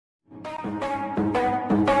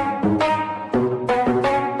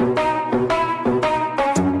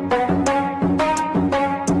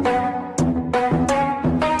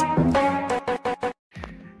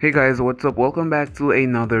Hey guys, what's up? Welcome back to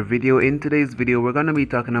another video. In today's video, we're gonna be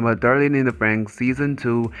talking about Darling in the Franxx Season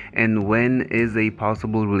 2 and when is a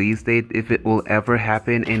possible release date, if it will ever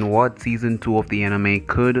happen, and what Season 2 of the anime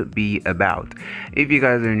could be about. If you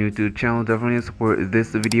guys are new to the channel, definitely support this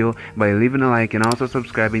video by leaving a like and also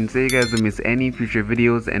subscribing so you guys don't miss any future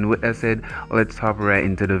videos. And with that said, let's hop right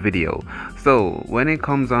into the video. So, when it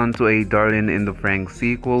comes on to a Darling in the Franxx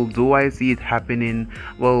sequel, do I see it happening?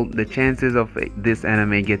 Well, the chances of this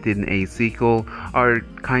anime getting a sequel are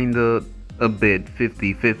kinda a bit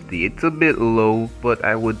 50-50. It's a bit low, but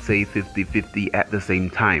I would say 50-50 at the same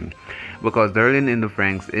time, because Darling in the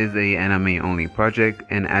Franxx is a anime only project,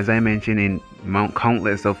 and as I mentioned in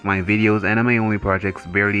countless of my videos, anime only projects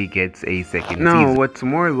barely gets a second season. What's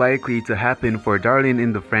more likely to happen for Darling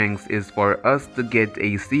in the Franxx is for us to get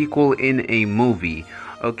a sequel in a movie.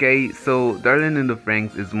 Okay, so Darling in the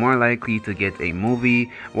Franxx is more likely to get a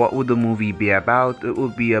movie. What would the movie be about? It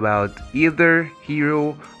would be about either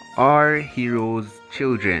hero or hero's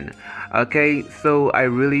children. Okay, so I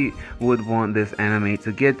really would want this anime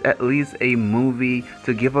to get at least a movie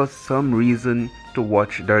to give us some reason to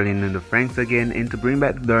watch Darling in the Franxx again, and to bring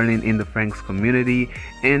back Darling in the Franxx community,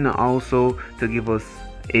 and also to give us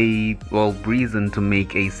a reason to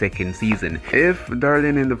make a second season. If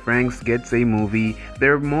Darling in the Franxx gets a movie,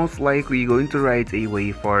 they're most likely going to write a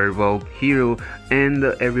way for Hero and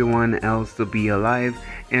everyone else to be alive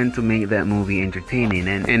and to make that movie entertaining.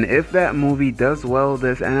 And if that movie does well,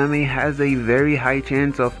 this anime has a very high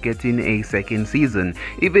chance of getting a second season.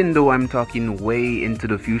 Even though I'm talking way into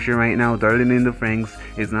the future right now, Darling in the Franxx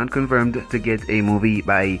is not confirmed to get a movie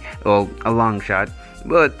by a long shot,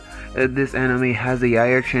 but this anime has a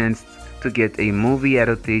higher chance to get a movie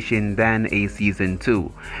adaptation than a season 2.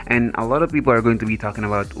 And a lot of people are going to be talking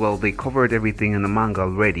about, they covered everything in the manga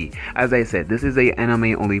already. As I said, this is a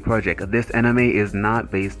anime only project. This anime is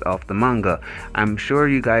not based off the manga. I'm sure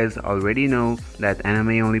you guys already know that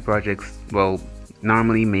anime only projects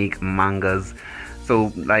normally make mangas,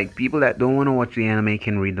 so people that don't want to watch the anime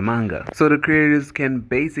can read the manga. So the creators can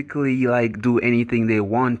basically do anything they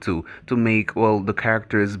want to make the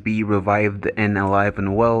characters be revived and alive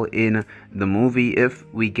and well in the movie. If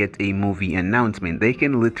we get a movie announcement, they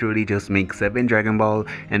can literally just make 7 Dragon Ball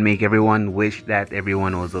and make everyone wish that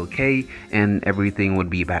everyone was okay and everything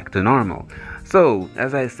would be back to normal. So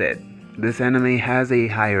as I said, this anime has a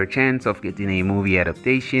higher chance of getting a movie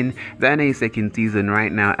adaptation than a second season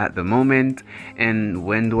right now at the moment. And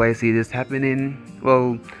when do I see this happening?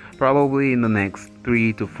 Well, probably in the next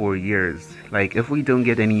 3 to 4 years. If we don't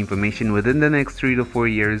get any information within the next 3 to 4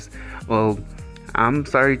 years, I'm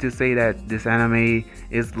sorry to say that this anime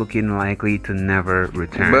is looking likely to never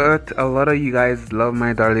return. But a lot of you guys love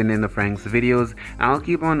my Darling in the Franxx videos. I'll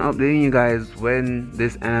keep on updating you guys when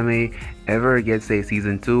this anime ever gets a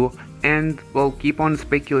season 2, and we'll keep on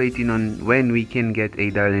speculating on when we can get a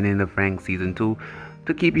Darling in the Franxx season 2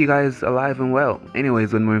 to keep you guys alive and well.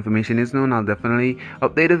 Anyways, when more information is known, I'll definitely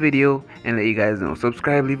update the video and let you guys know.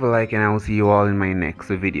 Subscribe, leave a like, and I will see you all in my next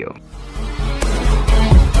video.